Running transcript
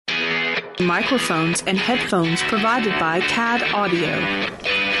Microphones and headphones provided by CAD Audio.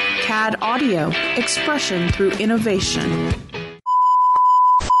 CAD Audio, expression through innovation. Do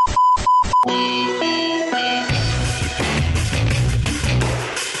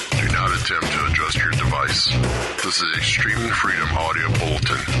not attempt to adjust your device. This is Extreme Freedom Audio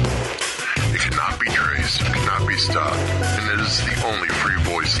Bulletin. It cannot be traced, cannot be stopped, and it is the only free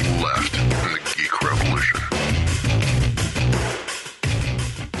voice left in the geek revolution.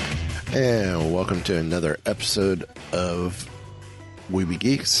 And welcome to another episode of Weeby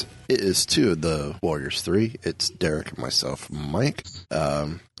Geeks. It is 2 of the Warriors 3. It's Derek and myself, Mike.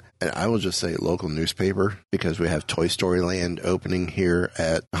 And I will just say local newspaper because we have Toy Story Land opening here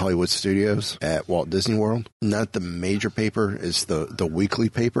at Hollywood Studios at Walt Disney World. Not the major paper, it's the weekly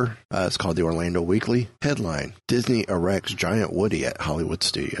paper. It's called the Orlando Weekly. Headline, Disney erects giant Woody at Hollywood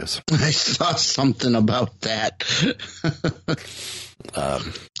Studios. I saw something about that.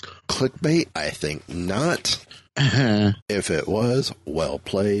 Clickbait? I think not. If it was, well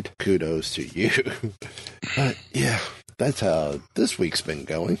played. Kudos to you. But yeah, that's how this week's been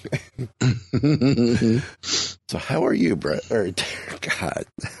going. So how are you, Brett? Or God,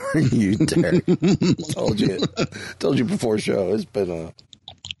 how are you, Derek? told you before show. It's been a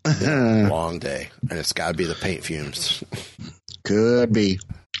long day, and it's got to be the paint fumes. Could be.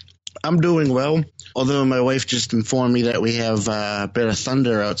 I'm doing well, although my wife just informed me that we have a bit of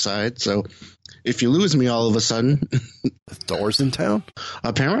thunder outside, so if you lose me all of a sudden... Thor's in town?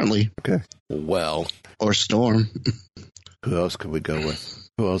 Apparently. Okay. Well. Or storm. Who else could we go with?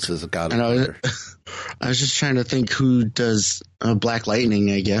 Who else is a god of thunder? I was just trying to think who does Black Lightning,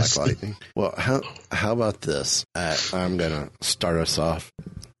 I guess. Black Lightning. Well, how about this? I'm going to start us off.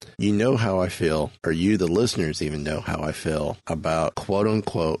 You know how I feel, or you, the listeners, even know how I feel about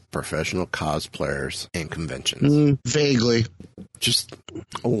quote-unquote professional cosplayers and conventions. Vaguely. Just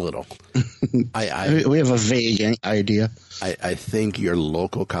a little. We have a vague idea. I think your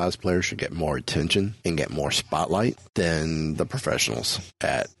local cosplayer should get more attention and get more spotlight than the professionals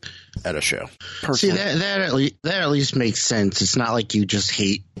at a show. Personally. See, that at least makes sense. It's not like you just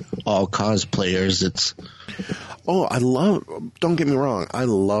hate all cosplayers. It's... Oh, don't get me wrong, I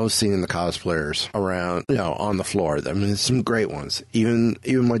love seeing the cosplayers around, on the floor. I mean, there's some great ones. Even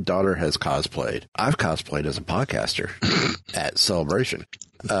my daughter has cosplayed. I've cosplayed as a podcaster at Celebration.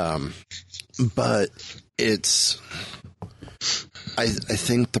 But it's, I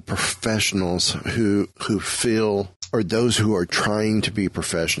think the professionals who feel, or those who are trying to be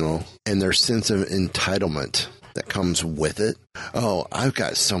professional and their sense of entitlement that comes with it. Oh, I've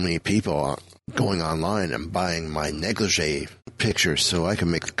got so many people going online and buying my negligee pictures so I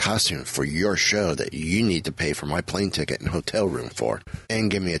can make the costume for your show that you need to pay for my plane ticket and hotel room for,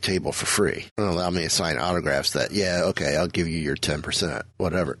 and give me a table for free and allow me to sign autographs that, yeah, okay, I'll give you your 10%,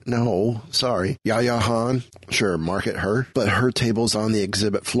 whatever. No, sorry. Yaya Han, sure, market her, but her table's on the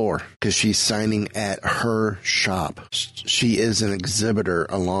exhibit floor because she's signing at her shop. She is an exhibitor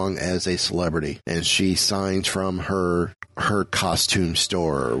along as a celebrity, and she signs from her costume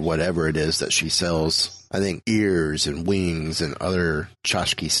store or whatever it is that she sells. I think ears and wings and other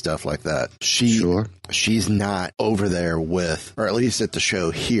tchotchke stuff like that. She's not over there with, or at least at the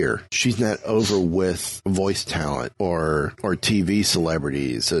show here, she's not over with voice talent or TV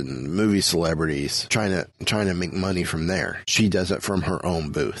celebrities and movie celebrities trying to make money from there. She does it from her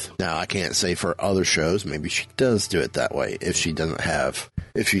own booth. Now, I can't say for other shows, maybe she does do it that way if she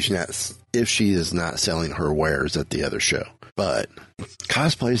is not selling her wares at the other show. But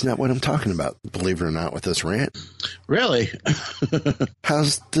cosplay is not what I'm talking about, believe it or not, with this rant. Really?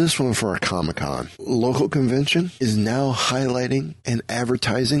 How's this one for a Comic-Con? Local convention is now highlighting and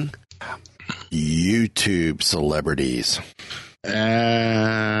advertising YouTube celebrities.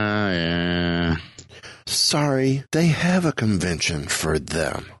 Yeah. Sorry, they have a convention for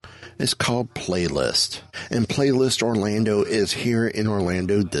them. It's called Playlist, and Playlist Orlando is here in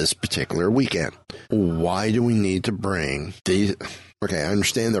Orlando this particular weekend. Why do we need to bring these? Okay, I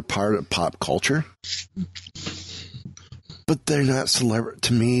understand they're part of pop culture, but they're not celebrity.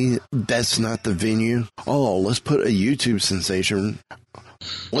 To me, that's not the venue. Oh, let's put a YouTube sensation.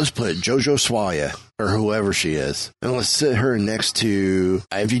 Let's put JoJo Swaya, or whoever she is, and let's sit her next to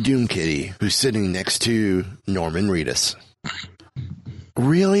Ivy Doomkitty, who's sitting next to Norman Reedus.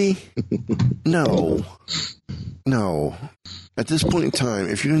 Really? No. At this point in time,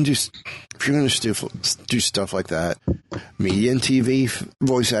 if you're going to do stuff like that, media and TV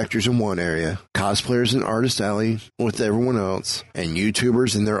voice actors in one area, cosplayers in Artist Alley with everyone else, and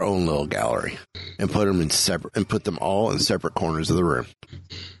YouTubers in their own little gallery, and put them all in separate corners of the room.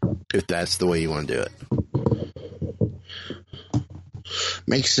 If that's the way you want to do it.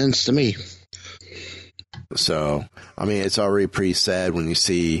 Makes sense to me. So, I mean, it's already pretty sad when you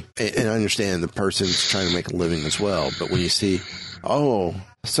see, and I understand the person's trying to make a living as well, but when you see, oh,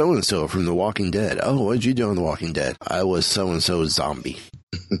 so-and-so from The Walking Dead. Oh, what did you do on The Walking Dead? I was so-and-so's zombie.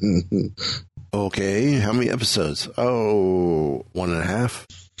 Okay, how many episodes? Oh, 1.5.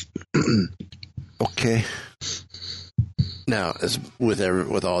 Okay. Now,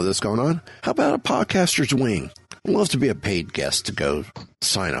 with all this going on, how about a podcaster's wing? I'd love to be a paid guest to go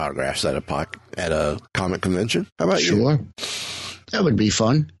sign autographs at a comic convention. How about you? Sure. That would be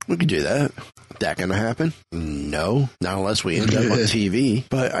fun. We could do that. That gonna happen? No, not unless we end up on TV.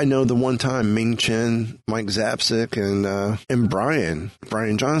 But I know the one time Ming Chen, Mike Zapsik, and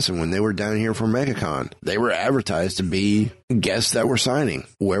Brian Johnson, when they were down here for MegaCon, they were advertised to be guests that were signing.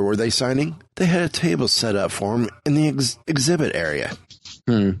 Where were they signing? They had a table set up for them in the exhibit area.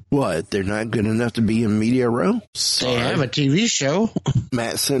 What? They're not good enough to be in Media Row? Sorry. They have a TV show.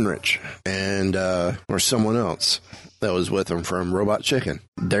 Matt Sinrich and or someone else that was with them from Robot Chicken.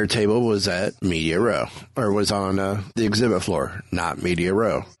 Their table was at Media Row, or was on the exhibit floor, not Media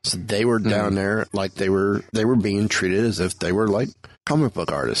Row. So they were down there like they were being treated as if they were like comic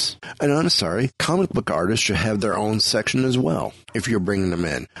book artists. And I'm sorry, comic book artists should have their own section as well, if you're bringing them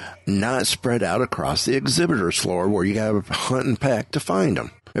in. Not spread out across the exhibitor's floor where you gotta hunt and peck to find them.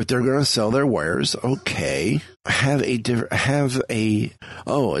 If they're going to sell their wares, okay, it's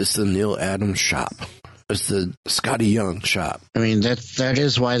the Neil Adams shop. It's the Scotty Young shop. I mean, that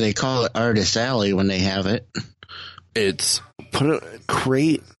is why they call it Artist Alley when they have it. It's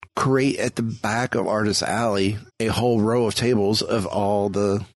create at the back of Artist Alley a whole row of tables of all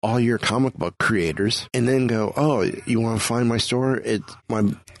your comic book creators, and then go, oh, you want to find my store?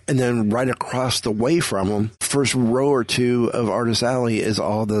 And then right across the way from them, first row or two of Artist Alley is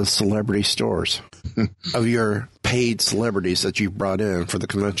all the celebrity stores of your paid celebrities that you brought in for the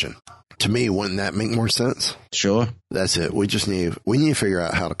convention. To me, wouldn't that make more sense? Sure. That's it. We need to figure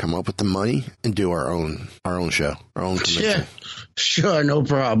out how to come up with the money and do our own show, our own convention. Yeah. Sure, no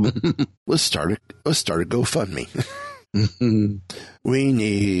problem. Let's start a GoFundMe. We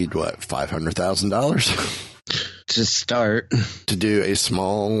need $500,000 to start to do a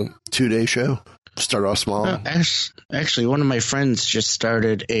small 2-day show. Start off small. Actually, one of my friends just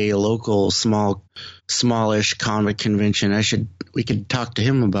started a local smallish comic convention. We could talk to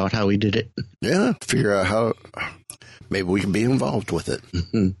him about how he did it. Yeah, figure out how. Maybe we can be involved with it.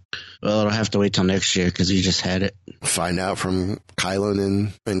 Well, it'll have to wait till next year because he just had it. Find out from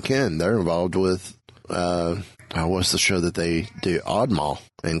Kylan and Ken. They're involved with. What's the show that they do? Oddmall.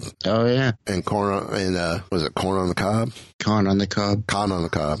 And was it Corn on the Cob? Con on the Cob. Con on the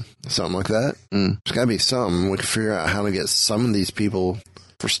Cob. Something like that. There's got to be something. We can figure out how to get some of these people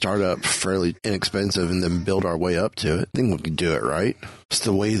for startup fairly inexpensive and then build our way up to it. I think we can do it right. It's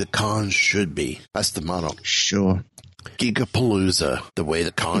the way the cons should be. That's the motto. Sure. Geekapalooza, the way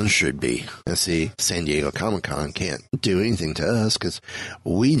the cons should be. And see, San Diego Comic-Con can't do anything to us because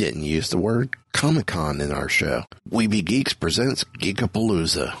we didn't use the word Comic-Con in our show. We Be Geeks presents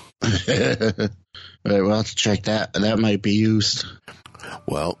Geekapalooza. Right, we'll have to check that. That might be used.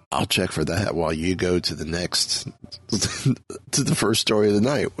 Well, I'll check for that while you go to the next, to the first story of the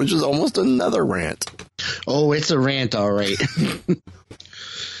night, which is almost another rant. Oh, it's a rant, all right.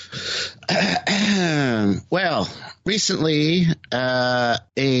 Well, recently,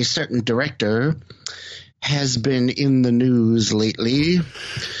 a certain director has been in the news lately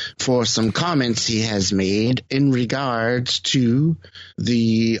for some comments he has made in regards to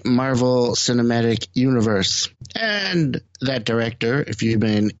the Marvel Cinematic Universe. And that director, if you've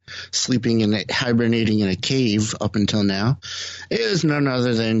been hibernating in a cave up until now, is none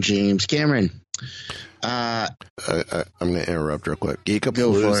other than James Cameron. I'm going to interrupt real quick.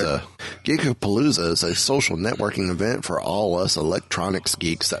 Geekapalooza. Geekapalooza is a social networking event for all us electronics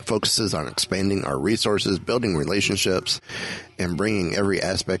geeks that focuses on expanding our resources, building relationships, and bringing every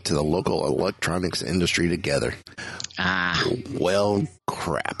aspect to the local electronics industry together. Well,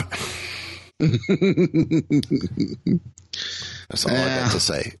 crap. That's all I got to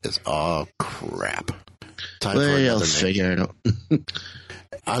say. It's all crap. Time for another figure it out.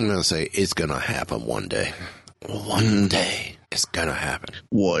 I'm going to say it's going to happen one day. One day. It's going to happen.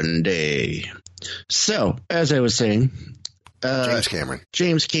 One day. So, as I was saying, James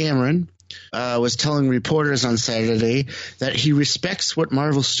Cameron was telling reporters on Saturday that he respects what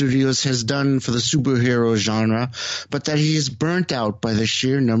Marvel Studios has done for the superhero genre, but that he is burnt out by the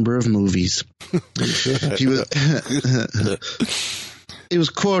sheer number of movies. He was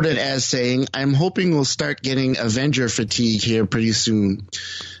quoted as saying, "I'm hoping we'll start getting Avenger fatigue here pretty soon."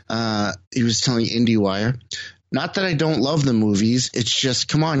 He was telling IndieWire. Not that I don't love the movies. It's just,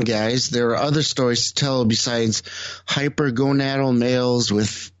 come on, guys. There are other stories to tell besides hypergonadal males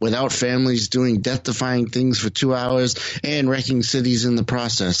without families doing death-defying things for 2 hours and wrecking cities in the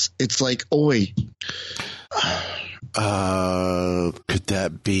process. It's like, oi. Could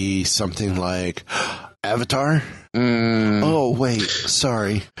that be something like Avatar? Oh, wait,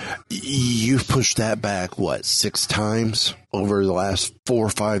 sorry. You've pushed that back, 6 times over the last 4 or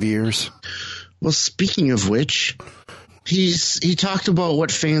 5 years? Well, speaking of which, he talked about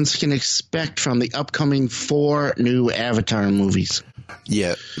what fans can expect from the upcoming 4 new Avatar movies.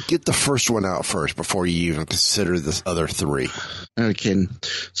 Yeah, get the first one out first before you even consider the other 3. No kidding.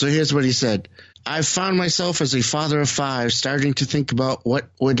 So here's what he said. I've found myself as a father of 5 starting to think about what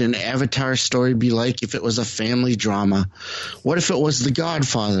would an Avatar story be like if it was a family drama. What if it was The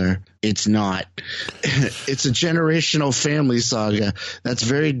Godfather? It's not. It's a generational family saga that's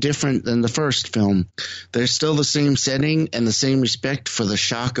very different than the first film. There's still the same setting and the same respect for the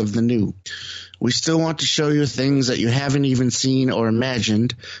shock of the new. We still want to show you things that you haven't even seen or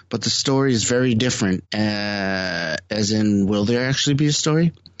imagined, but the story is very different. As in, will there actually be a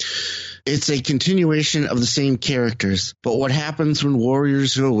story? It's a continuation of the same characters, but what happens when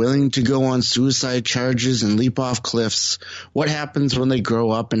warriors who are willing to go on suicide charges and leap off cliffs? What happens when they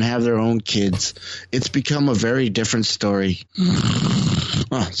grow up and have their own kids? It's become a very different story.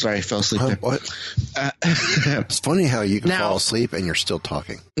 Oh, sorry, I fell asleep there. What? It's funny how you can fall asleep and you're still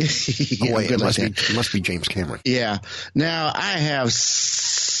talking. Yeah, oh, wait, it must be James Cameron. Yeah. Now, I have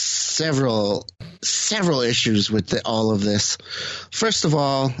several issues with all of this. First of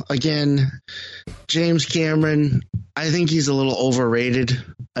all, again, James Cameron, I think he's a little overrated.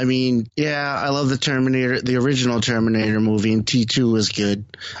 I mean, yeah, I love the original Terminator movie, and T2 was good.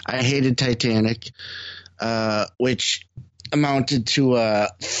 I hated Titanic, which amounted to a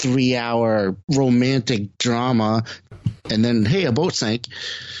 3-hour romantic drama, and then, hey, a boat sank.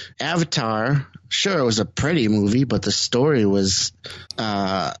 Avatar, sure, it was a pretty movie, but the story was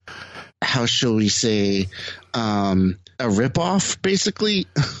how shall we say, a ripoff, basically.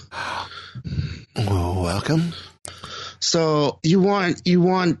 Well, welcome. So you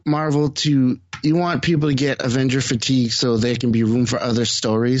want Marvel to. You want people to get Avenger fatigue so there can be room for other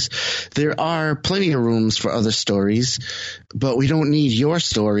stories. There are plenty of rooms for other stories, but we don't need your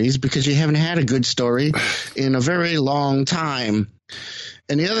stories because you haven't had a good story in a very long time.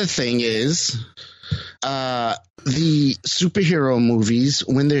 And the other thing is, the superhero movies,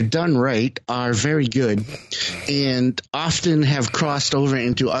 when they're done right, are very good and often have crossed over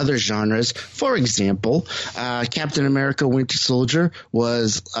into other genres. For example, Captain America Winter Soldier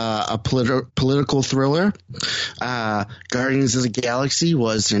was a political thriller. Guardians of the Galaxy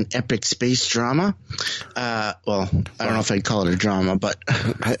was an epic space drama. Well, I don't know if I'd call it a drama, but...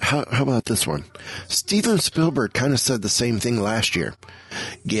 How about this one? Steven Spielberg kind of said the same thing last year.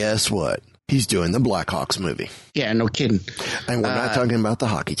 Guess what? He's doing the Blackhawks movie. Yeah, no kidding. And we're not talking about the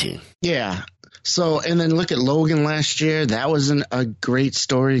hockey team. Yeah. So, and then look at Logan last year. That was a great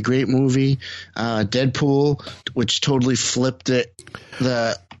story, great movie. Deadpool, which totally flipped it,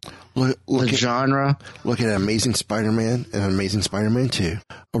 the genre. Look at Amazing Spider-Man and Amazing Spider-Man 2,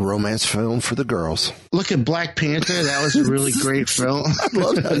 a romance film for the girls. Look at Black Panther. That was a really great film. I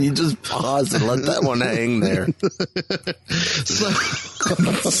love how you just pause and let that one hang there.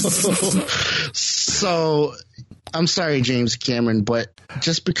 So I'm sorry, James Cameron, but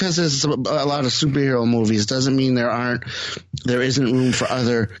just because there's a lot of superhero movies doesn't mean there isn't room for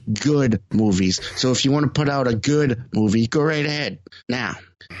other good movies. So if you want to put out a good movie, go right ahead. Now,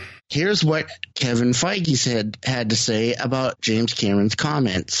 here's what Kevin Feige had to say about James Cameron's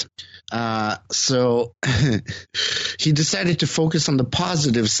comments. So he decided to focus on the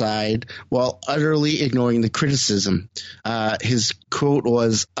positive side while utterly ignoring the criticism. His quote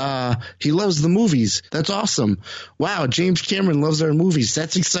was, he loves the movies. That's awesome. Wow, James Cameron loves our movies.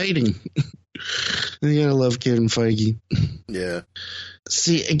 That's exciting. You gotta love Kevin Feige. Yeah.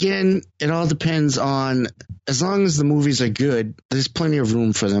 See, again, it all depends on, as long as the movies are good, there's plenty of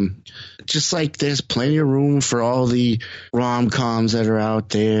room for them. Just like there's plenty of room for all the rom-coms that are out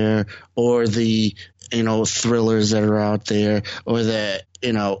there, or the, thrillers that are out there, or the,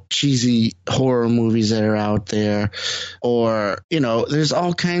 cheesy horror movies that are out there, or, there's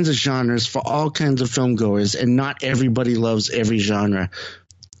all kinds of genres for all kinds of film goers, and not everybody loves every genre.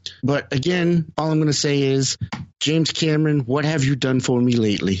 But again, all I'm going to say is, James Cameron, what have you done for me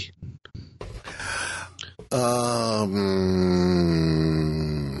lately?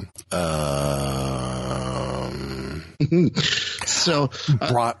 So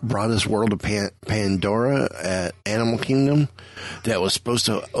brought us World of Pandora at Animal Kingdom that was supposed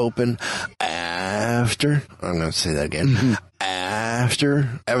to open after, I'm going to say that again,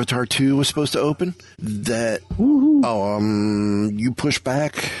 after Avatar 2 was supposed to open, that, you pushed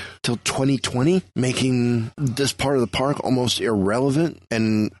back till 2020, making this part of the park almost irrelevant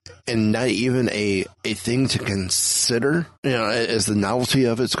and not even a thing to consider, as the novelty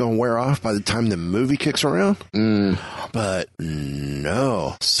of it's going to wear off by the time the movie kicks around. But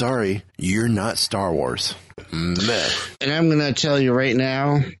no, sorry, you're not Star Wars. Meh. And I'm going to tell you right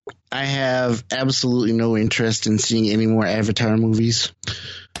now, I have absolutely no interest in seeing any more Avatar movies.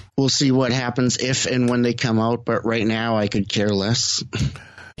 We'll see what happens if and when they come out, but right now I could care less.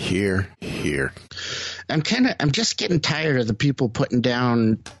 Here. I'm just getting tired of the people putting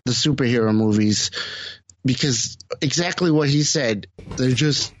down the superhero movies, because exactly what he said, they're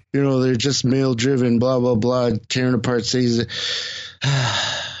just male driven, blah, blah, blah, tearing apart cities.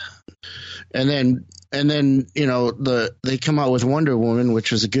 And then they come out with Wonder Woman,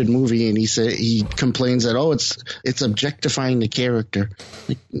 which was a good movie, and he complains that it's objectifying the character.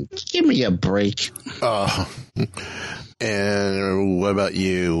 Like, give me a break. And what about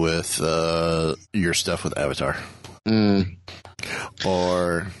you with your stuff with Avatar?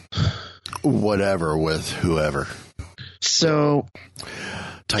 Or whatever with whoever. So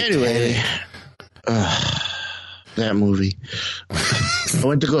anyway, that movie. I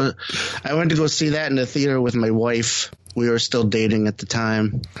went to go see that in the theater with my wife. We were still dating at the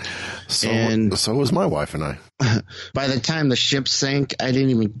time. So was my wife and I. By the time the ship sank, I didn't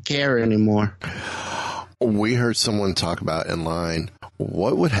even care anymore. We heard someone talk about in line,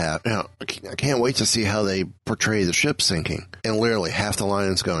 what would happen? I can't wait to see how they portray the ship sinking. And literally half the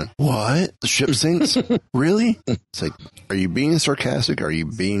line is going, what? The ship sinks? Really? It's like, are you being sarcastic? Or are you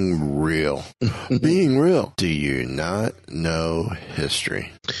being real? Being real. Do you not know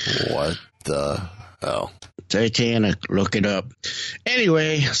history? What the hell? Titanic, look it up.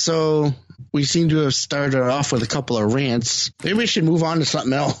 Anyway, so we seem to have started off with a couple of rants. Maybe we should move on to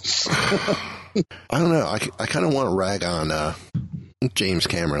something else. I don't know. I kind of want to rag on James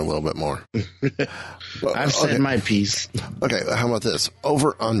Cameron a little bit more. I've said my piece. Okay, how about this?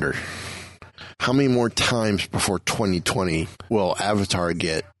 Over under. How many more times before 2020 will Avatar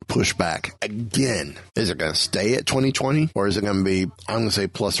get pushed back again? Is it going to stay at 2020? Or is it going to be, I'm going to say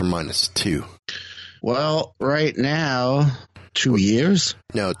plus or minus 2? Well, right now, 2 years?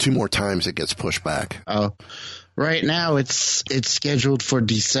 No, 2 more times it gets pushed back. Oh. Right now, it's scheduled for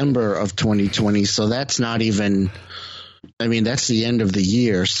December of 2020, so that's not even. I mean, that's the end of the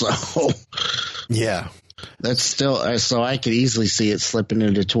year, so yeah, that's still. So I could easily see it slipping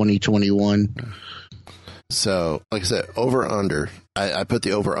into 2021. So, like I said, over under. I put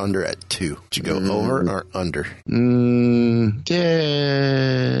the over under at 2. Should you go over or under?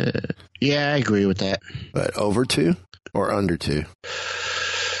 Yeah, I agree with that. But over 2 or under 2?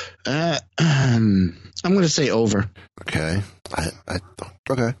 I'm going to say over. Okay.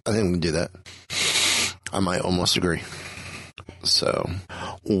 Okay. I think we can do that. I might almost agree. So,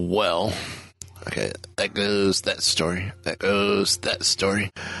 well, okay. That goes that story.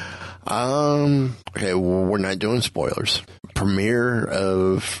 Okay. We're not doing spoilers. Premiere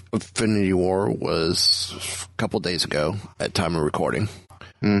of Infinity War was a couple days ago at time of recording.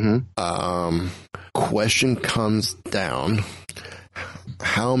 Question comes down.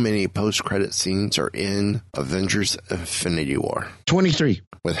 How many post-credit scenes are in Avengers Infinity War? 23.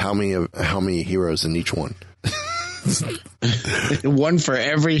 With how many heroes in each one? One for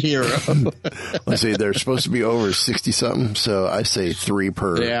every hero. Let's see, they're supposed to be over 60-something, so I say 3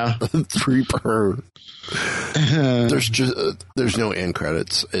 per. Yeah. 3 per. There's no end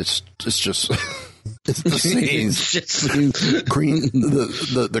credits. It's just... It's the scenes. Green,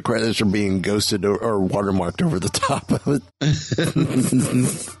 the credits are being ghosted or watermarked over the top of it.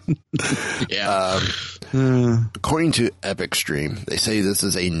 Yeah. According to Epic Stream, they say this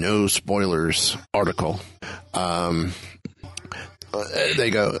is a no spoilers article.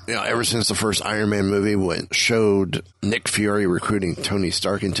 They go, ever since the first Iron Man movie showed Nick Fury recruiting Tony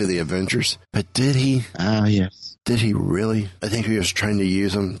Stark into the Avengers, but did he? Yes. Did he really? I think he was trying to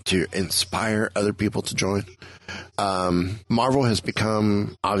use them to inspire other people to join. Marvel has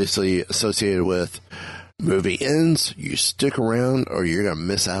become obviously associated with movie ends, you stick around, or you're going to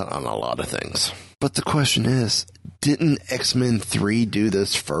miss out on a lot of things. But the question is, didn't X-Men 3 do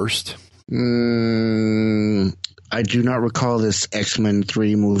this first? I do not recall this X-Men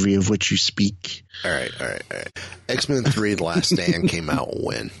 3 movie of which you speak. All right. X-Men 3 The Last Stand came out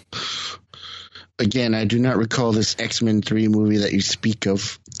when? Again, I do not recall this X-Men 3 movie that you speak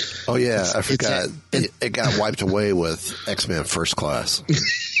of. Oh, yeah, I forgot. It got wiped away with X-Men First Class.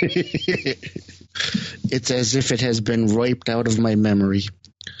 It's as if it has been wiped out of my memory.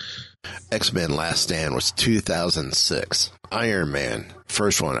 X-Men Last Stand was 2006. Iron Man,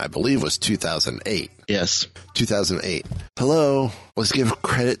 first one, I believe, was 2008. Yes. 2008. Hello. Let's give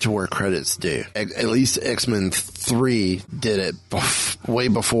credit to where credit's due. At least X-Men 3 did it way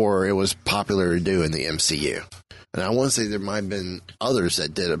before it was popular to do in the MCU. And I want to say there might have been others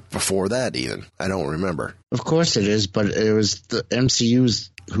that did it before that even. I don't remember. Of course it is, but it was the MCUs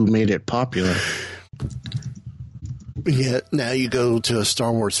who made it popular. Yeah, now you go to a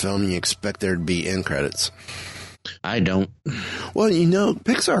Star Wars film and you expect there to be end credits. I don't. Well,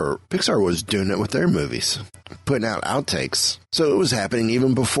 Pixar was doing it with their movies, putting out outtakes. So it was happening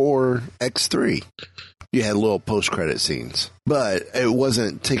even before X3. You had little post-credit scenes, but it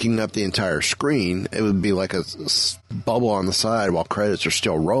wasn't taking up the entire screen. It would be like a bubble on the side while credits are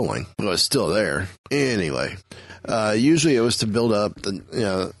still rolling. But it's still there. Anyway, usually it was to build up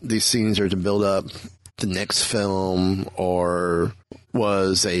these scenes are to build up the next film, or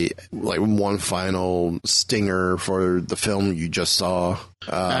was one final stinger for the film you just saw.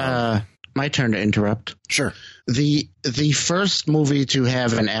 My turn to interrupt. Sure. The first movie to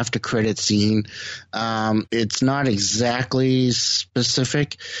have an after credit scene, it's not exactly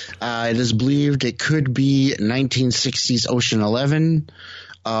specific. It is believed it could be 1960s Ocean 11.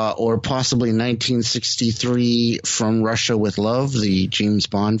 Or possibly 1963 From Russia with Love, the James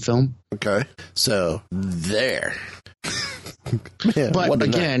Bond film. Okay. So, there. Man,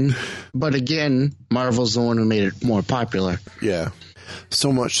 but again, Marvel's the one who made it more popular. Yeah.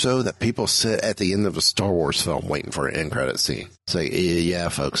 So much so that people sit at the end of a Star Wars film waiting for an end credit scene. It's like, yeah,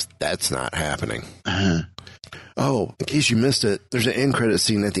 folks, that's not happening. Uh-huh. Oh, in case you missed it, there's an end credit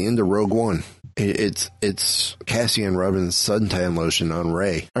scene at the end of Rogue One. It's Cassian rubbing suntan lotion on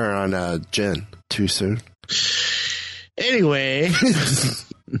Rey, or on Jen. Too soon? Anyway.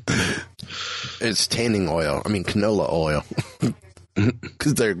 It's tanning oil. I mean, canola oil.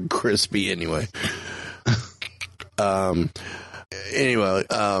 Because they're crispy anyway.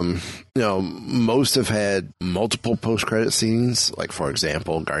 Most have had multiple post-credit scenes. Like, for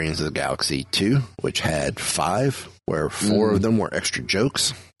example, Guardians of the Galaxy 2, which had 5, where 4 of them were extra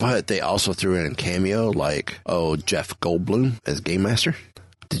jokes. But they also threw in a cameo, like, Jeff Goldblum as Game Master.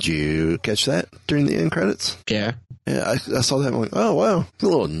 Did you catch that during the end credits? Yeah. Yeah, I saw that and I'm like, oh, wow. A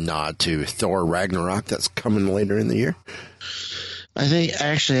little nod to Thor Ragnarok that's coming later in the year. I think,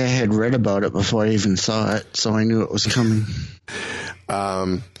 actually, I had read about it before I even saw it, so I knew it was coming.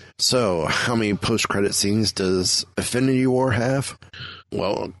 So, how many post-credit scenes does Infinity War have?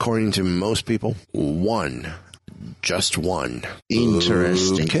 Well, according to most people, 1. Just 1.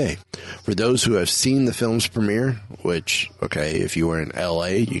 Interesting. Okay. For those who have seen the film's premiere, which, okay, if you were in LA,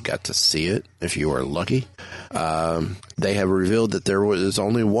 you got to see it, if you were lucky. They have revealed that there was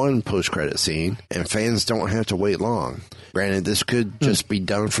only 1 post-credit scene, and fans don't have to wait long. Granted, this could just be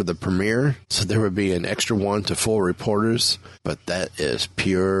done for the premiere, so there would be an extra one to full reporters, but that is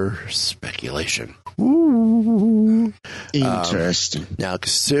pure speculation. Ooh. Interesting. Now,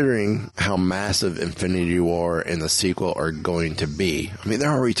 considering how massive Infinity War and the sequel are going to be, I mean,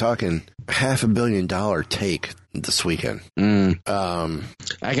 they're already talking $500 million take this weekend.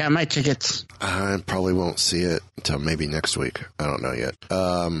 I got my tickets. I probably won't see it until maybe next week. I don't know yet.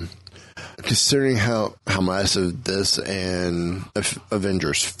 Considering how massive this and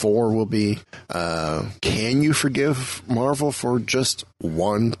Avengers 4 will be, can you forgive Marvel for just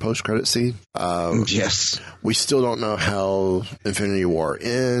 1 post-credit scene? Yes. We still don't know how Infinity War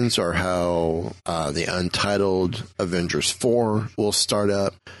ends or how the untitled Avengers 4 will start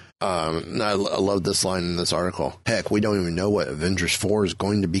up. I love this line in this article. Heck, we don't even know what Avengers 4 is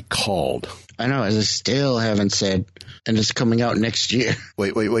going to be called. I know, as I still haven't said, and it's coming out next year.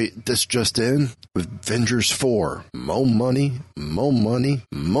 Wait. This just in? Avengers 4. More money, more money,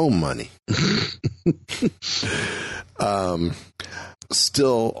 more money.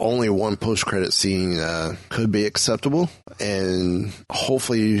 Still, only 1 post-credit scene could be acceptable, and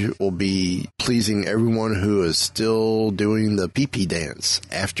hopefully will be pleasing everyone who is still doing the pee-pee dance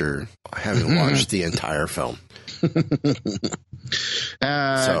after having watched the entire film.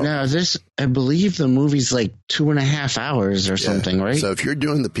 Now, this, I believe the movie's like 2.5 hours or something, right? So if you're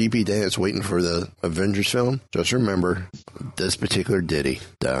doing the pee-pee dance waiting for the Avengers film, just remember this particular ditty.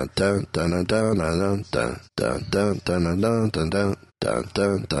 Dun dun dun dun dun dun dun dun dun dun dun dun. Dun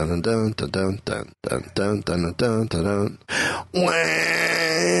dun dun dun dun dun dun dun dun dun dun dun dun. Wah,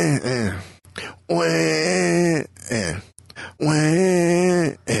 wah,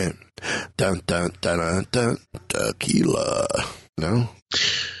 wah, dun dun dun dun. Tequila. No.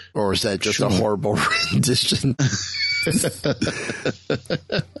 Or is that just a horrible rendition?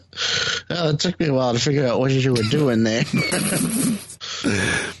 Well, it took me a while to figure out what you were doing there.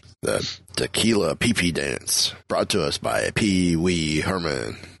 The Tequila Pee-Pee Dance, brought to us by Pee Wee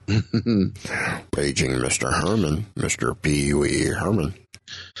Herman. Paging Mr. Herman, Mr. Pee Wee Herman.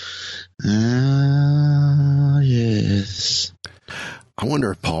 Yes. I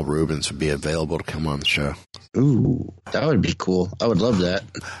wonder if Paul Rubens would be available to come on the show. Ooh, that would be cool. I would love that.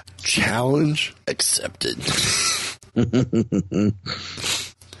 Challenge accepted.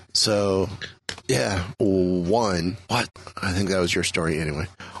 So, yeah, what? I think that was your story anyway.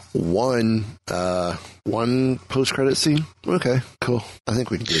 One post-credit scene? Okay, cool. I think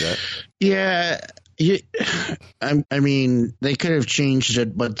we can do that. Yeah, I mean, they could have changed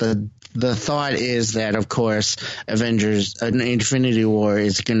it, but the thought is that, of course, Infinity War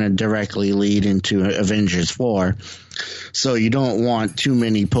is going to directly lead into Avengers 4. So you don't want too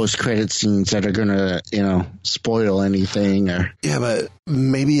many post-credit scenes that are going to, spoil anything. Yeah, but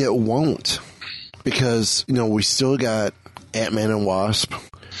maybe it won't. Because, we still got Ant-Man and Wasp.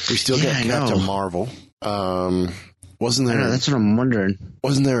 We still got Captain Marvel. Wasn't there? That's what I'm wondering.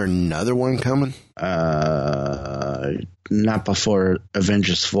 Wasn't there another one coming? Not before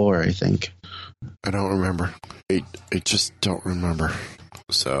Avengers 4, I think. I don't remember. I just don't remember.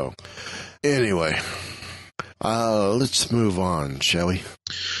 So, anyway, let's move on, shall we?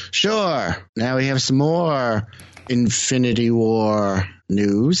 Sure. Now we have some more Infinity War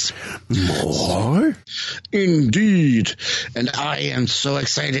news. More? Indeed. And I am so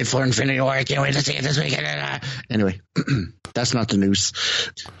excited for Infinity War. I can't wait to see it this weekend. Anyway, that's not the news.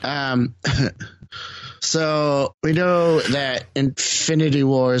 So we know that Infinity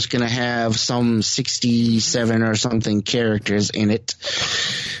War is going to have some 67 or something characters in it,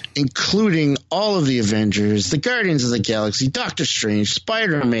 including all of the Avengers, the Guardians of the Galaxy, Doctor Strange,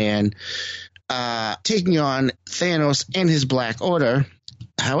 Spider-Man, taking on Thanos and his Black Order.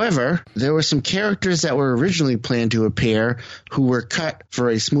 However, there were some characters that were originally planned to appear who were cut for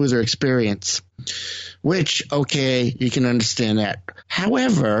a smoother experience, which, okay, you can understand that.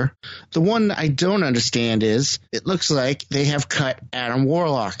 However, the one I don't understand is it looks like they have cut Adam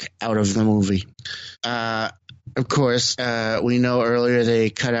Warlock out of the movie. Of course, we know earlier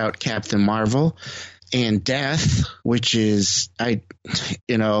they cut out Captain Marvel and Death, which is,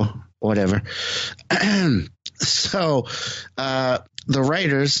 whatever. So, the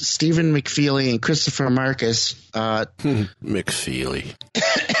writers, Stephen McFeely and Christopher Marcus, McFeely,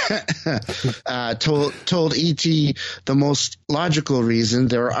 told E.T. the most logical reason: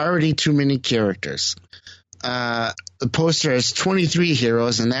 there are already too many characters. The poster has 23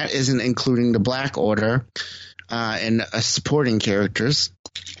 heroes, and that isn't including the Black Order and supporting characters.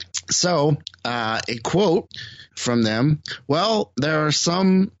 So, a quote from them: well, there are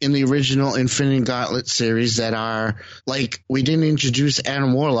some in the original Infinity Gauntlet series that are like, we didn't introduce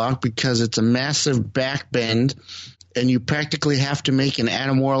Adam Warlock because it's a massive backbend and you practically have to make an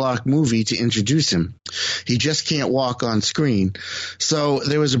Adam Warlock movie to introduce him. He just can't walk on screen. So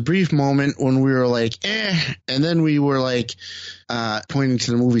there was a brief moment when we were like, and then we were like, pointing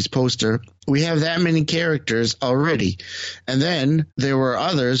to the movie's poster, we have that many characters already. And then there were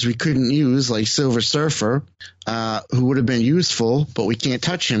others we couldn't use, like Silver Surfer, who would have been useful, but we can't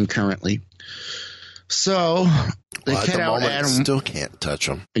touch him currently. So they cut out Adam. Still can't touch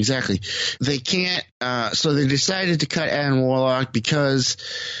him. Exactly. They can't. So they decided to cut Adam Warlock because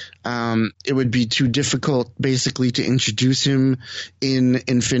it would be too difficult, basically, to introduce him in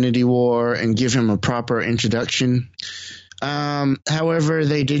Infinity War and give him a proper introduction. However,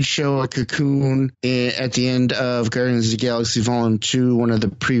 they did show a cocoon at the end of Guardians of the Galaxy Volume 2, one of the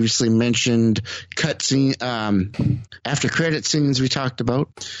previously mentioned cutscene, after credit scenes we talked about.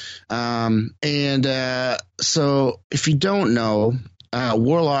 So if you don't know,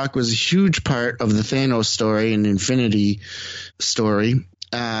 Warlock was a huge part of the Thanos story and Infinity story.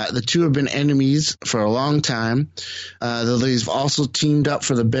 The two have been enemies for a long time, though they've also teamed up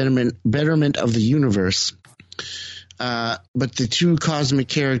for the betterment of the universe. But the two cosmic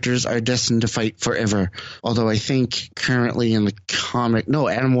characters are destined to fight forever. Although I think currently in the comic, no,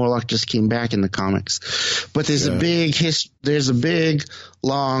 Adam Warlock just came back in the comics. But there's a big,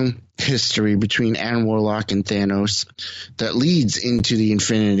 long history between Adam Warlock and Thanos that leads into the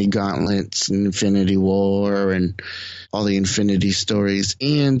Infinity Gauntlets and Infinity War and all the Infinity stories.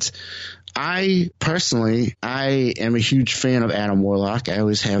 And I am a huge fan of Adam Warlock. I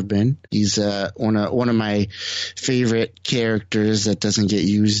always have been. He's one of my favorite characters that doesn't get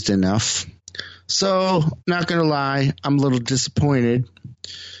used enough. So, not gonna lie, I'm a little disappointed.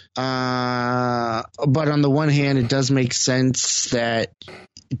 But on the one hand, it does make sense that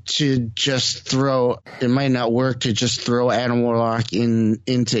to just throw. It might not work to just throw Adam Warlock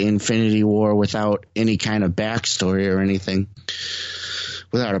into Infinity War without any kind of backstory or anything.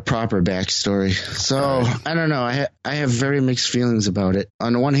 Without a proper backstory. So, I don't know. I have very mixed feelings about it.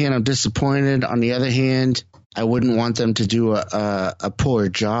 On the one hand, I'm disappointed. On the other hand, I wouldn't want them to do a poor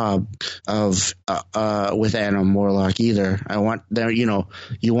job of with Adam Warlock either. I want them,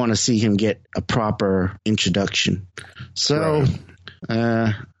 you want to see him get a proper introduction. So,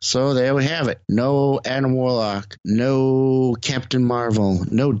 so there we have it. No Adam Warlock, no Captain Marvel,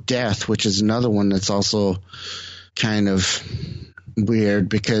 no Death, which is another one that's also kind of weird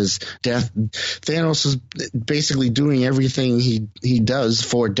because Thanos is basically doing everything he does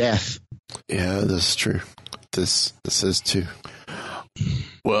for Death. Yeah, that's true. This is too.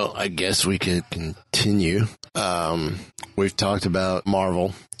 Well, I guess we could continue. We've talked about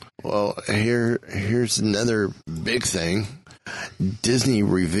Marvel. Well, here's another big thing. Disney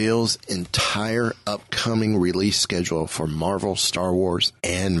reveals entire upcoming release schedule for Marvel, Star Wars,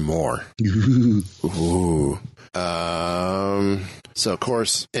 and more. Ooh. So of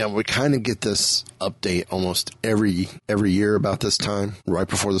course, we kind of get this update almost every year about this time, right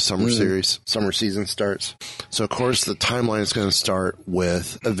before the summer season starts. So of course, the timeline is going to start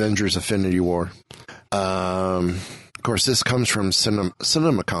with Avengers: Infinity War. Of course, this comes from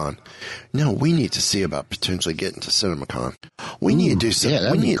CinemaCon. No, we need to see about potentially getting to CinemaCon. We need to do something. Yeah,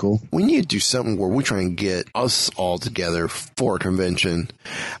 that'd be cool. We need to do something where we try and get us all together for a convention,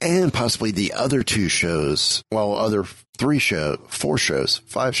 and possibly the other 2 shows. Well, other 3 shows, 4 shows,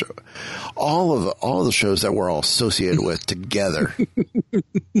 5 shows, all of the shows that we're all associated with together.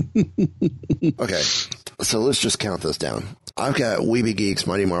 Okay, so let's just count this down. I've got Weeby Geeks,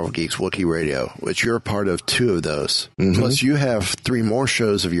 Mighty Marvel Geeks, Wookiee Radio, which you're a part of 2 of those. Mm-hmm. Plus, you have 3 more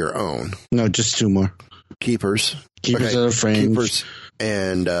shows of your own. No, just 2 more. Keepers. Keepers of the Fringe. Keepers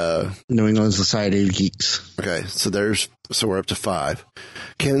and New England Society of Geeks. Okay, so we're up to 5.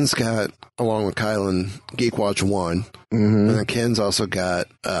 Ken's got, along with Kylan, Geek Watch 1. Mm-hmm. And then Ken's also got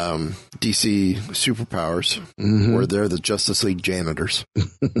DC Superpowers, where they're the Justice League janitors.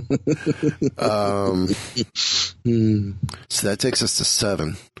 So that takes us to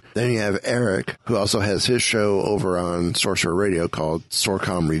 7. Then you have Eric, who also has his show over on Sorcerer Radio called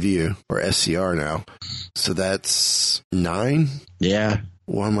Sorcom Review, or SCR now. So that's 9? Yeah.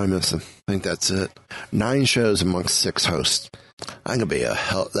 What am I missing? I think that's it. 9 shows amongst 6 hosts. That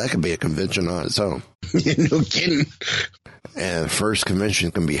could be a convention on its own. No kidding. And the first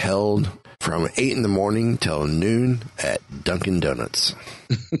convention can be held from 8 in the morning till noon at Dunkin' Donuts.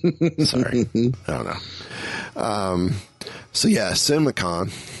 Sorry. I don't know. So yeah,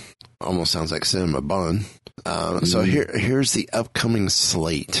 CinemaCon almost sounds like Cinema Bun. So here's the upcoming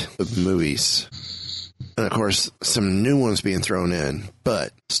slate of movies. And of course, some new ones being thrown in,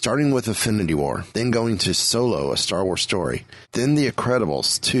 but starting with Infinity War, then going to Solo, a Star Wars story, then The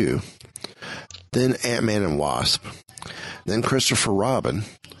Incredibles 2, then Ant-Man and Wasp, then Christopher Robin,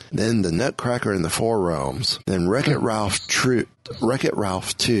 then The Nutcracker in the Four Realms, then Wreck-It Ralph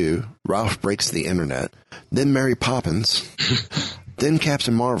 2, Ralph Breaks the Internet, then Mary Poppins, then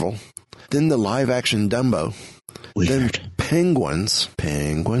Captain Marvel, then the live-action Dumbo, then Penguins.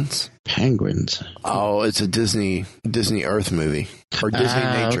 Oh, it's a Disney Earth movie. Or Disney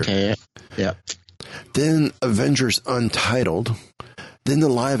Nature. Okay. Yeah. Then Avengers Untitled. Then the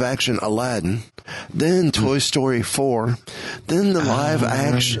live-action Aladdin. Then Toy Story 4. Then the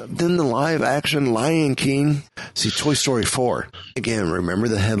live-action Lion King. See, Toy Story 4. Again, remember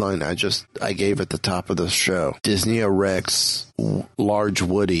the headline I gave at the top of the show. Disney erects large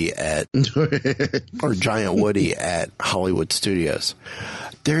Woody or giant Woody at Hollywood Studios.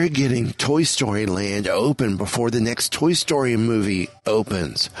 They're getting Toy Story Land open before the next Toy Story movie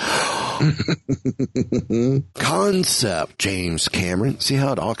opens. Concept, James Cameron. See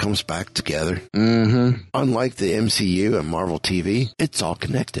how it all comes back together? Mm-hmm. Unlike the MCU and Marvel TV, it's all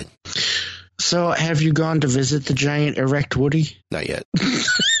connected. So, have you gone to visit the giant erect Woody? Not yet.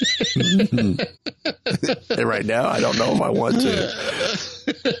 And right now, I don't know if I want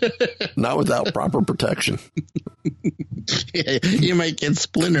to. Not without proper protection. Yeah, you might get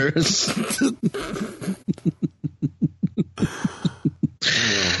splinters.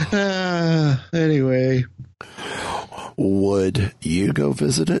 Anyway. Would you go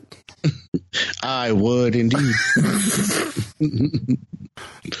visit it? I would indeed.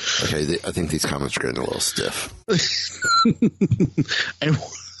 Okay, I think these comments are getting a little stiff.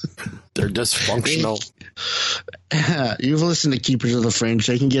 They're dysfunctional. You've listened to Keepers of the Fringe.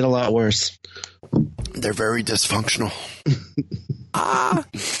 They can get a lot worse. They're very dysfunctional.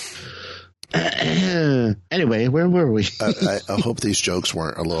 Anyway, where were we? I hope these jokes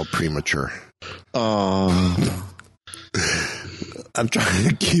weren't a little premature. Oh, I'm trying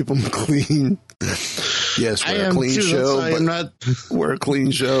to keep them clean. Yes, we're a clean show. We're a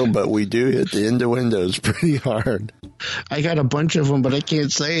clean show, but we do hit the innuendos pretty hard. I got a bunch of them, but I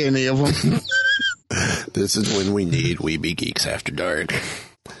can't say any of them. This is when we need Weeby Geeks After Dark.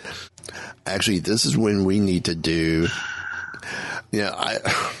 Actually, this is when we need to do...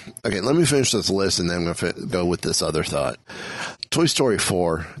 Okay, let me finish this list, and then I'm going to go with this other thought. Toy Story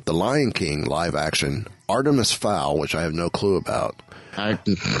 4, The Lion King live action, Artemis Fowl, which I have no clue about.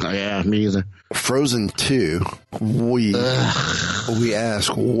 Yeah, me either. Frozen 2, we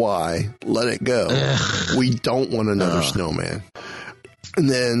ask why. Let it go. We don't want another snowman. And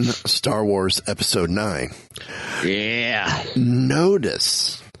then Star Wars Episode 9. Yeah.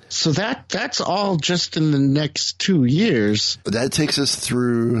 Notice. So that's all just in the next 2 years. That takes us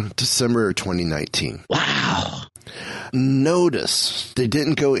through December 2019. Wow. Notice they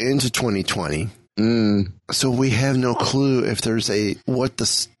didn't go into 2020. So we have no clue if there's what the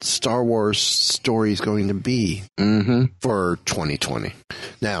Star Wars story is going to be for 2020.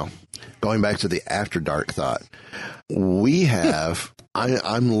 Now, going back to the After Dark thought, we have...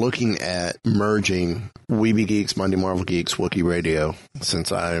 I'm looking at merging Weeby Geeks, Mighty Marvel Geeks, Wookiee Radio,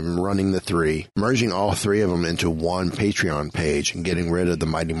 since I'm running the 3, merging all 3 of them into one Patreon page and getting rid of the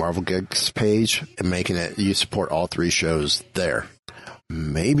Mighty Marvel Geeks page and making it, you support all 3 shows there.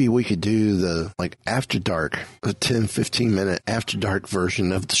 Maybe we could do the, After Dark, a 10, 15-minute After Dark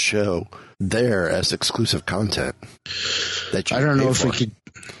version of the show there as exclusive content. That you I don't know if we could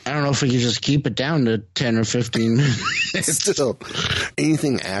just keep it down to 10 or 15 minutes. Still,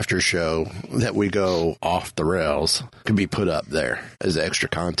 anything after show that we go off the rails can be put up there as extra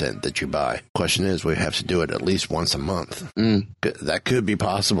content that you buy. Question is, we have to do it at least once a month. That could be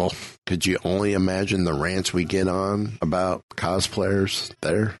possible. Could you only imagine the rants we get on about cosplayers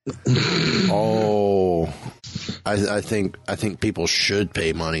there? I think people should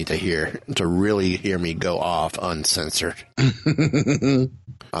pay money to really hear me go off uncensored.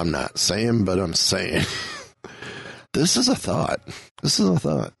 I'm not saying, but I'm saying. This is a thought.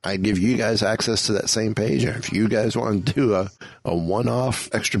 I give you guys access to that same page. And if you guys want to do a one-off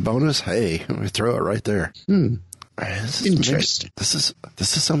extra bonus, hey, we throw it right there. Interesting. This is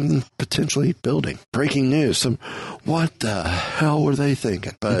something potentially building. Breaking news. What the hell were they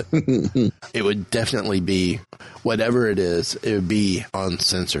thinking? But it would definitely be, whatever it is, it would be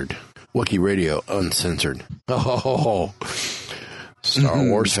uncensored. Wookiee Radio uncensored. Oh, Star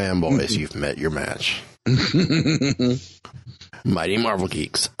Wars fanboys, you've met your match. Mighty Marvel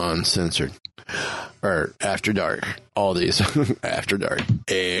Geeks uncensored. Or After Dark. All these After Dark.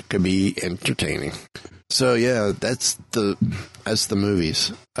 It could be entertaining. So yeah, that's the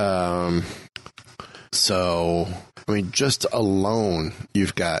movies. So I mean, just alone,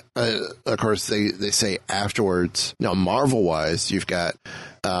 you've got. Of course, they say afterwards. Now, Marvel wise, you've got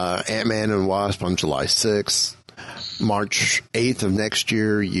Ant-Man and Wasp on July 6th. March 8th of next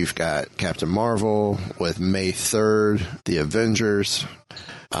year, you've got Captain Marvel with May 3rd, The Avengers.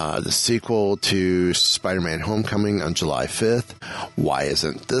 The sequel to Spider-Man Homecoming on July 5th. Why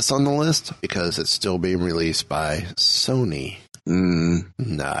isn't this on the list? Because it's still being released by Sony,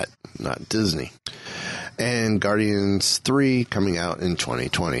 not Disney. And Guardians 3 coming out in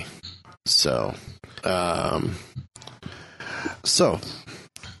 2020. So, yeah.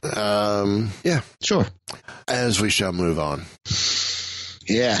 Sure. As we shall move on.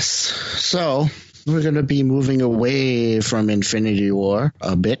 Yes. So, we're going to be moving away from Infinity War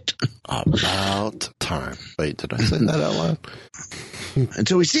a bit. About time. Wait, did I say that out loud?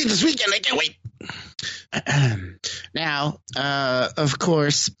 Until we see it this weekend. I can't wait. Now, of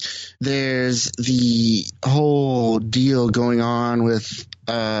course, there's the whole deal going on with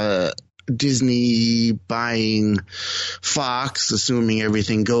Disney buying Fox, assuming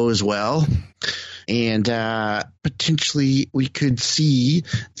everything goes well. And potentially we could see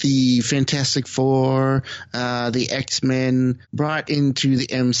the Fantastic Four, the X-Men brought into the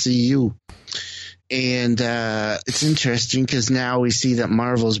MCU. And it's interesting because now we see that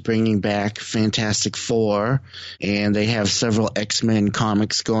Marvel's bringing back Fantastic Four, and they have several X-Men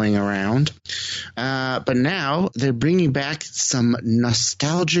comics going around. But now they're bringing back some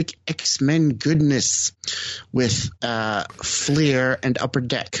nostalgic X-Men goodness with Fleer and Upper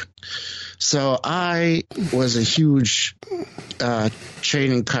Deck. So I was a huge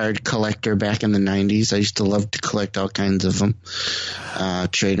trading card collector back in the 90s. I used to love to collect all kinds of them,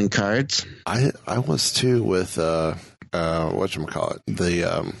 trading cards. I was too with whatchamacallit.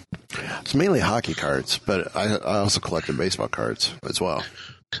 It's mainly hockey cards, but I also collected baseball cards as well.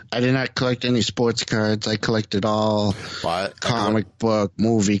 I did not collect any sports cards. I collected all comic book,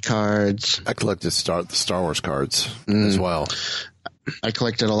 movie cards. I collected the Star Wars cards as well. I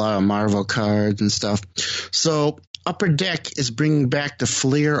collected a lot of Marvel cards and stuff. So Upper Deck is bringing back the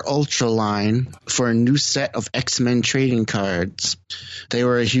Fleer Ultra line for a new set of X-Men trading cards. They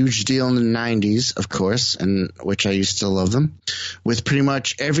were a huge deal in the 90s, of course, and which I used to love them, with pretty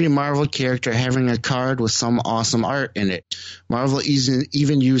much every Marvel character having a card with some awesome art in it. Marvel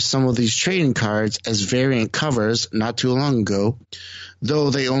even used some of these trading cards as variant covers not too long ago,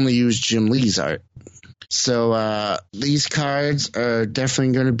 though they only used Jim Lee's art. So these cards are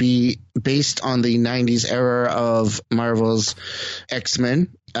definitely going to be based on the 90s era of Marvel's X-Men.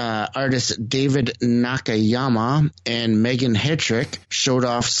 Artist David Nakayama and Megan Hetrick showed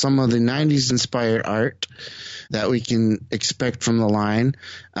off some of the 90s inspired art that we can expect from the line.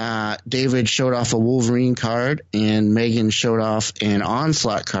 David showed off a Wolverine card and Megan showed off an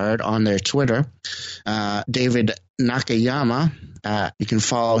Onslaught card on their Twitter. David Nakayama, you can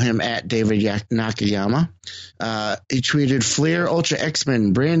follow him at David Nakayama. He tweeted, Fleer Ultra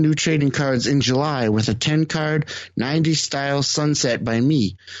X-Men, brand new trading cards in July with a 10-card 90s style sunset by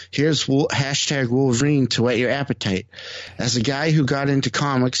me. Here's hashtag Wolverine to whet your appetite. As a guy who got into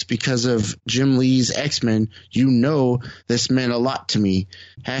comics because of Jim Lee's X-Men, you know this meant a lot to me.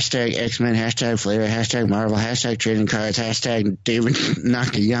 Hashtag X-Men, hashtag Fleer, hashtag Marvel, hashtag trading cards, hashtag David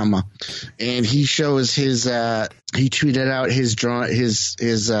Nakayama. And he shows his he tweeted out his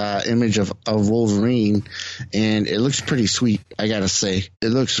image of Wolverine, and it looks pretty sweet, I gotta say. It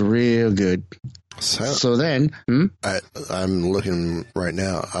looks real good. So then, I'm looking right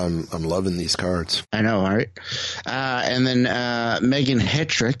now. I'm loving these cards. I know, all right. And then Megan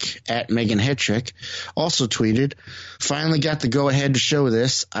Hetrick at Megan Hetrick also tweeted, finally got the go-ahead to show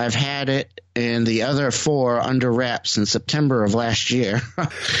this. I've had it and the other 4 under wraps since September of last year.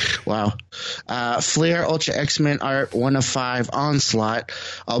 Wow. Fleer Ultra X-Men art 1 of 5 Onslaught.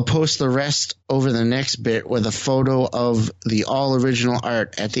 I'll post the rest over the next bit with a photo of the all-original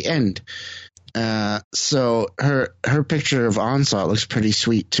art at the end. So her picture of Onslaught looks pretty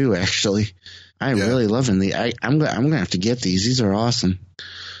sweet too, actually. I'm really loving I'm gonna have to get these. These are awesome.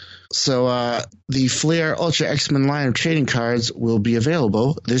 So the Fleer Ultra X-Men line of trading cards will be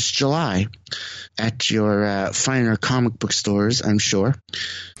available this July at your finer comic book stores, I'm sure.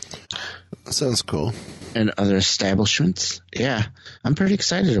 That sounds cool. And other establishments. Yeah, I'm pretty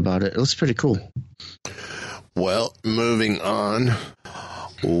excited about it. It looks pretty cool. Well, moving on.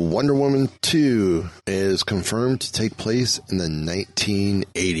 Wonder Woman 2 is confirmed to take place in the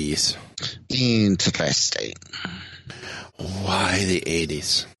 1980s. Interesting. Why the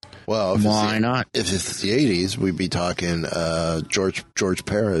 80s? Well, why not? If it's the 80s, we'd be talking George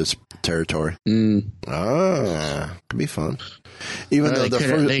Perez territory. Could be fun. Even though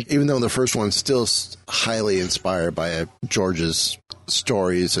the first one's still highly inspired by George's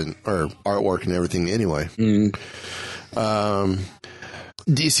stories and or artwork and everything anyway.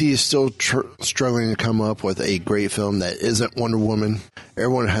 DC is still struggling to come up with a great film that isn't Wonder Woman.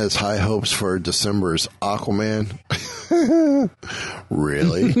 Everyone has high hopes for December's Aquaman.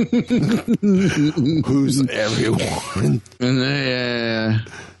 Really? Who's everyone?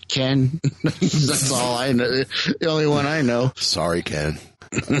 Ken. That's all I know. The only one I know. Sorry, Ken.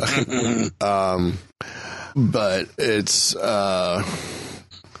 But it's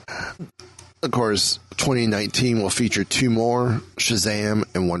of course, 2019 will feature 2 more, Shazam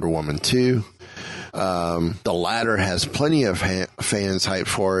and Wonder Woman 2. The latter has plenty of fans hyped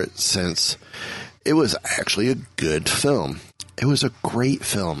for it since it was actually a good film. It was a great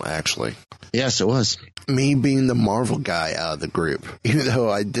film, actually. Yes, it was. Me being the Marvel guy out of the group, even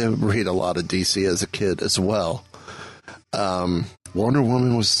though I did read a lot of DC as a kid as well, Wonder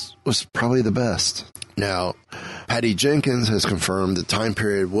Woman was probably the best. Now, Patty Jenkins has confirmed the time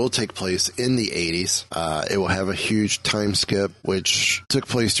period will take place in the 80s. It will have a huge time skip, which took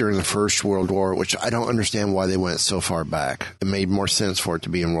place during the First World War, which I don't understand why they went so far back. It made more sense for it to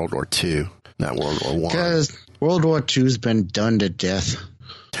be in World War II, not World War I. Because World War II's been done to death.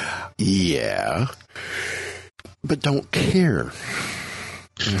 Yeah. But don't care.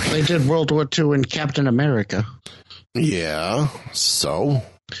 They did World War II in Captain America. Yeah, so?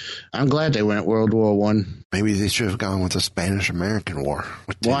 I'm glad they went World War One. Maybe they should have gone with the Spanish-American War.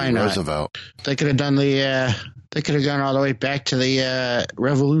 With Why not? Roosevelt. They could have done they could have gone all the way back to the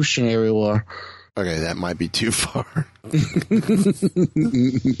Revolutionary War. Okay, that might be too far.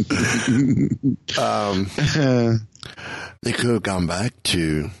 They could have gone back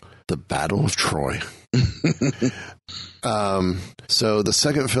to the Battle of Troy. So the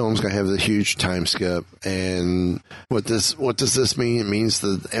second film is going to have the huge time skip, and what does this mean? It means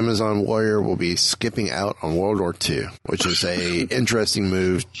the Amazon warrior will be skipping out on World War II, which is a interesting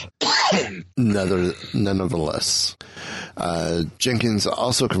move, nonetheless. Jenkins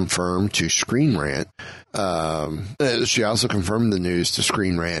also confirmed to Screen Rant. She also confirmed the news to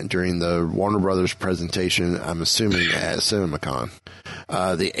Screen Rant during the Warner Brothers presentation, I'm assuming at CinemaCon.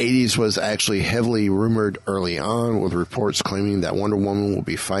 The 80s was actually heavily rumored early on, with reports claiming that Wonder Woman will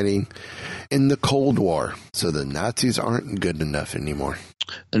be fighting in the Cold War, so the Nazis aren't good enough anymore.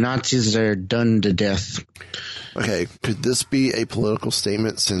 The Nazis are done to death. Okay, could this be a political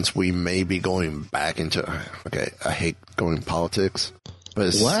statement since we may be going back into... Okay, I hate going politics.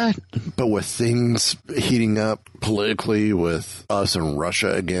 But what? But with things heating up politically with us and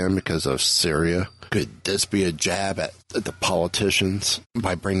Russia again because of Syria, could this be a jab at the politicians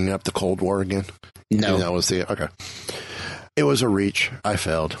by bringing up the Cold War again? No. That was okay. It was a reach. I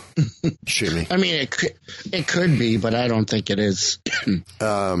failed. Shoot me. I mean, it could be, but I don't think it is.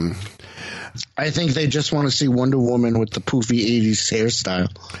 I think they just want to see Wonder Woman with the poofy 80s hairstyle.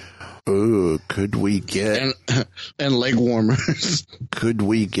 Ooh, could we get... And leg warmers. Could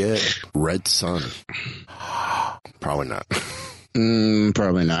we get Red Sun? Probably not.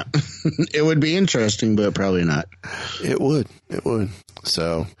 Probably not. It would be interesting, but probably not. It would.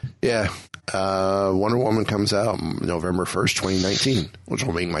 So, yeah. Wonder Woman comes out November 1st, 2019, which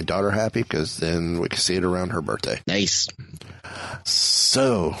will make my daughter happy because then we can see it around her birthday. Nice.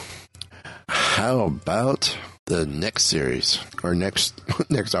 So, how about the next series or next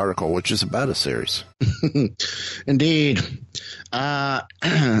article, which is about a series? Indeed.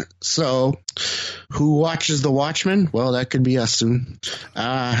 So, who watches The Watchmen? Well, that could be us soon.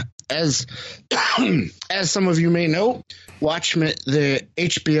 As some of you may know, Watchmen, the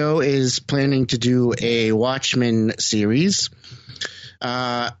HBO is planning to do a Watchmen series.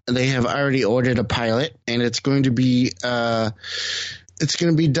 They have already ordered a pilot, and it's going to be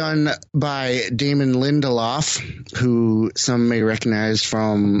done by Damon Lindelof, who some may recognize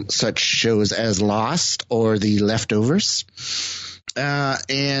from such shows as Lost or The Leftovers.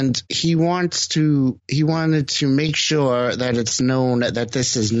 And he wanted to make sure that it's known that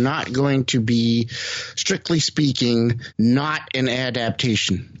this is not going to be, strictly speaking, not an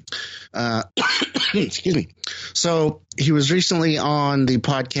adaptation. Excuse me. So he was recently on the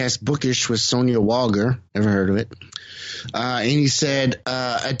podcast Bookish with Sonia Walger. Never heard of it. And he said,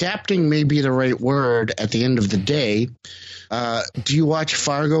 adapting may be the right word at the end of the day. Do you watch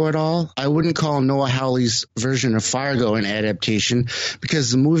Fargo at all? I wouldn't call Noah Hawley's version of Fargo an adaptation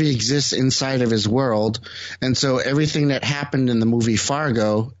because the movie exists inside of his world. And so everything that happened in the movie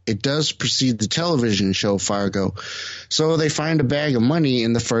Fargo, it does precede the television show Fargo. So they find a bag of money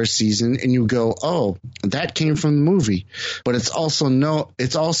in the first season and you go, oh, that came from the movie. But it's also Noah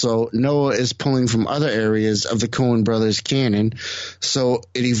is pulling from other areas of the Coen brothers canon. So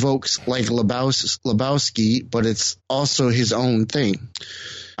it evokes like Lebowski, but it's also his own thing.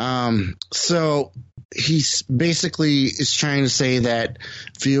 So he's basically is trying to say that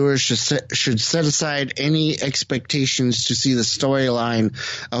viewers should set aside any expectations to see the storyline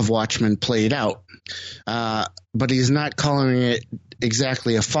of Watchmen played out. But he's not calling it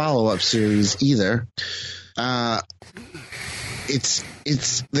exactly a follow-up series either.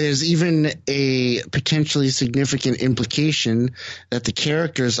 There's even a potentially significant implication that the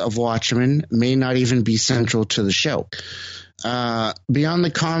characters of Watchmen may not even be central to the show. Beyond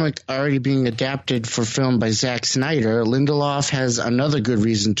the comic already being adapted for film by Zack Snyder, Lindelof has another good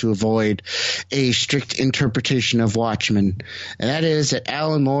reason to avoid a strict interpretation of Watchmen, and that is that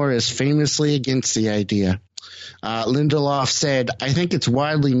Alan Moore is famously against the idea. Lindelof said, I think it's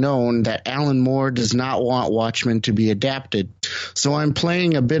widely known that Alan Moore does not want Watchmen to be adapted. So I'm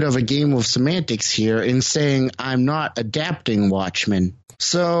playing a bit of a game of semantics here in saying I'm not adapting Watchmen.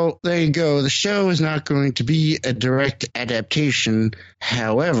 So there you go. The show is not going to be a direct adaptation.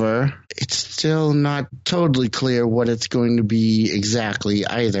 However, it's still not totally clear what it's going to be exactly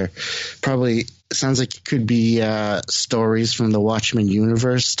either. Probably sounds like it could be stories from the Watchmen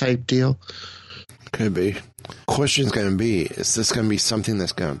universe type deal. Could be. Question's going to be, is this going to be something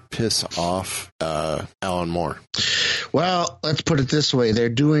that's going to piss off Alan Moore? Well, let's put it this way. They're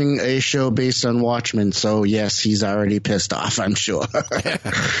doing a show based on Watchmen, so yes, he's already pissed off, I'm sure.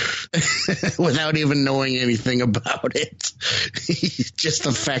 Without even knowing anything about it. Just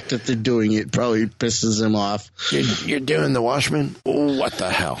the fact that they're doing it probably pisses him off. You're doing the Watchmen? What the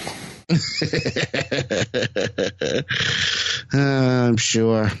hell? I'm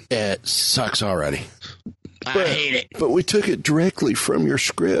sure. It sucks already. I hate it. But we took it directly from your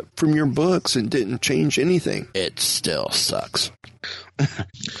script, from your books, and didn't change anything. It still sucks.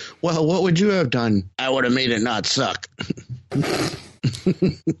 Well, what would you have done? I would have made it not suck. I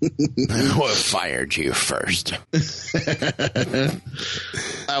would have fired you first.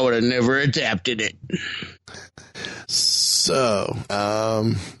 I would have never adapted it. So,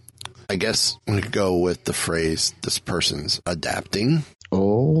 I guess we could go with the phrase, this person's adapting.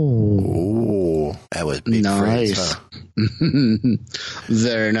 Oh, that was big nice. Phrase, huh?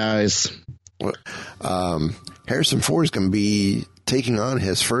 Very nice. Harrison Ford is going to be taking on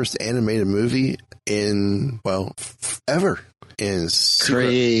his first animated movie in, well, ever.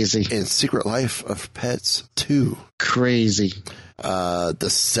 Crazy. In Secret Life of Pets 2. Crazy. The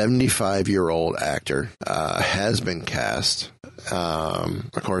 75-year-old actor has been cast.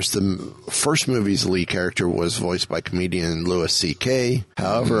 Of course, the first movie's lead character was voiced by comedian Louis C.K.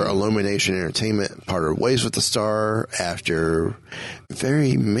 However, Illumination Entertainment parted ways with the star after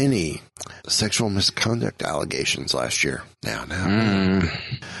very many sexual misconduct allegations last year.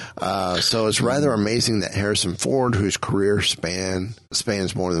 So it's rather amazing that Harrison Ford, whose career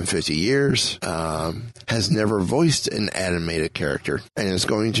spans more than 50 years, has never voiced an animated character and is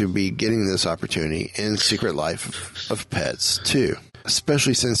going to be getting this opportunity in Secret Life of Pets 2.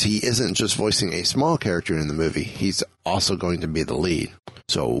 Especially since he isn't just voicing a small character in the movie, he's also going to be the lead.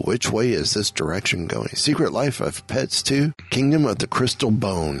 So which way is this direction going? Secret Life of Pets 2? Kingdom of the Crystal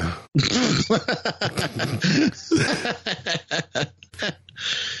Bone.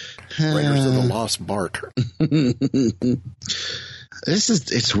 Raiders of the Lost Bark.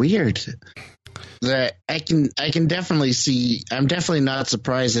 It's weird. That I can definitely see. I'm definitely not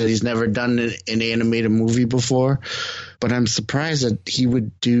surprised that he's never done an animated movie before, but I'm surprised that he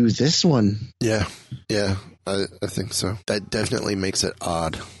would do this one. Yeah, I think so. That definitely makes it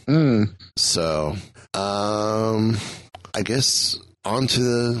odd. So, I guess on to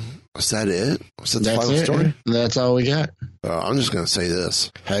the. Is that it? Was that the final story? That's all we got. I'm just going to say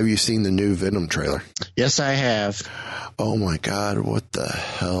this. Have you seen the new Venom trailer? Yes, I have. Oh my God, what the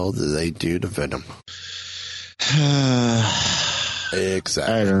hell did they do to Venom?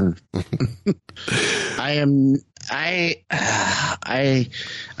 Exactly. I don't. I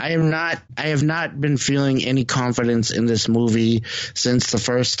have not been feeling any confidence in this movie since the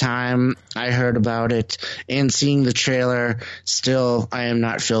first time I heard about it, and seeing the trailer, still I am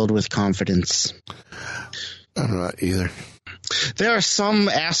not filled with confidence. I'm not either. There are some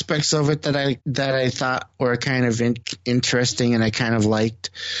aspects of it that I thought were kind of interesting and I kind of liked.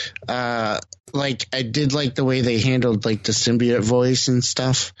 Like I did like the way they handled like the symbiote voice and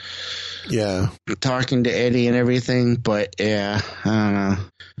stuff. Yeah. Talking to Eddie and everything, but yeah, I don't know.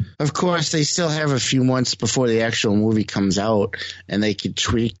 Of course, they still have a few months before the actual movie comes out, and they could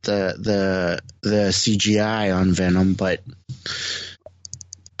tweak the CGI on Venom, but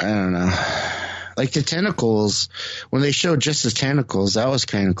I don't know. Like the tentacles, when they showed just the tentacles, that was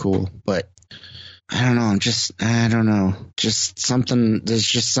kind of cool, but I don't know. I don't know. Just something. There's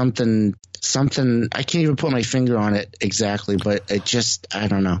just something. I can't even put my finger on it exactly, but I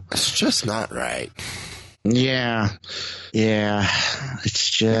don't know. It's just not right. Yeah. It's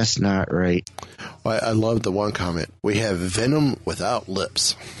just not right. Well, I love the one comment. We have Venom without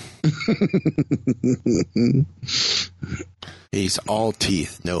lips. He's all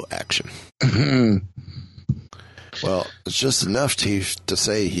teeth, no action. Well, it's just enough teeth to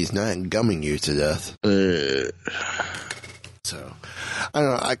say he's not gumming you to death. So, I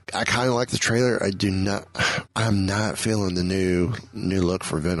don't know. I kind of like the trailer. I'm not feeling the new look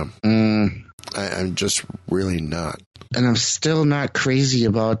for Venom. I'm just really not. And I'm still not crazy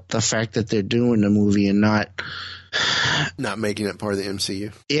about the fact that they're doing the movie and not making it part of the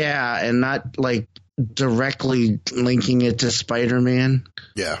MCU. Yeah, and not like directly linking it to Spider-Man.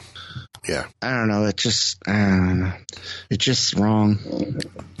 Yeah. I don't know. It's just wrong.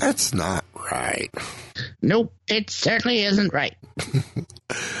 That's not right. Nope, it certainly isn't right.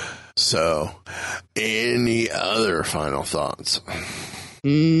 So, any other final thoughts?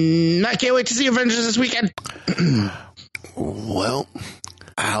 I can't wait to see Avengers this weekend. Well,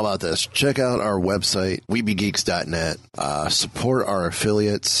 how about this? Check out our website, weebiegeeks.net. Support our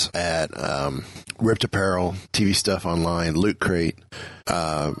affiliates at Ripped Apparel, TV Stuff Online, Loot Crate,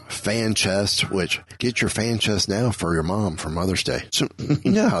 Fan Chest, which get your fan chest now for your mom for Mother's Day. So,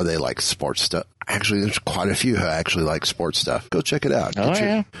 you know how they like sports stuff. Actually, there's quite a few who actually like sports stuff. Go check it out.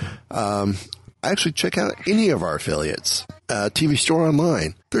 Actually, check out any of our affiliates. TV Store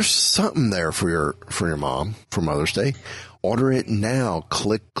Online. There's something there for your mom for Mother's Day. Order it now.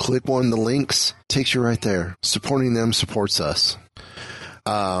 Click one of the links. Takes you right there. Supporting them supports us.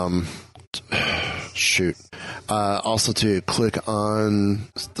 shoot. Also to click on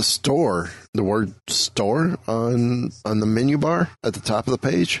the store, the word store on the menu bar at the top of the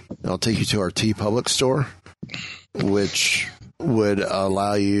page. It'll take you to our TeePublic store, which would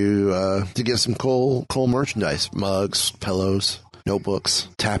allow you to get some cool merchandise, mugs, pillows, notebooks,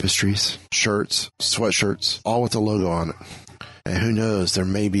 tapestries, shirts, sweatshirts, all with the logo on it. And who knows, there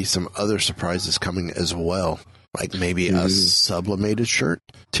may be some other surprises coming as well. Like maybe a sublimated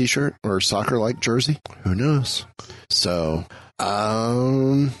t-shirt, or soccer-like jersey. Who knows? So,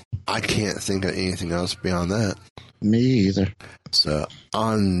 I can't think of anything else beyond that. Me either. So,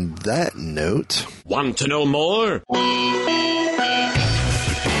 on that note... Want to know more?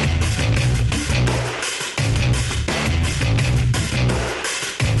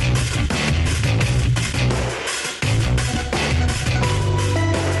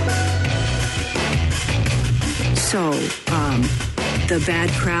 So, the bad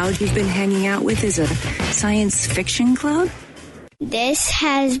crowd you've been hanging out with is a science fiction club? This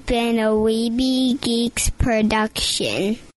has been a Weeby Geeks production.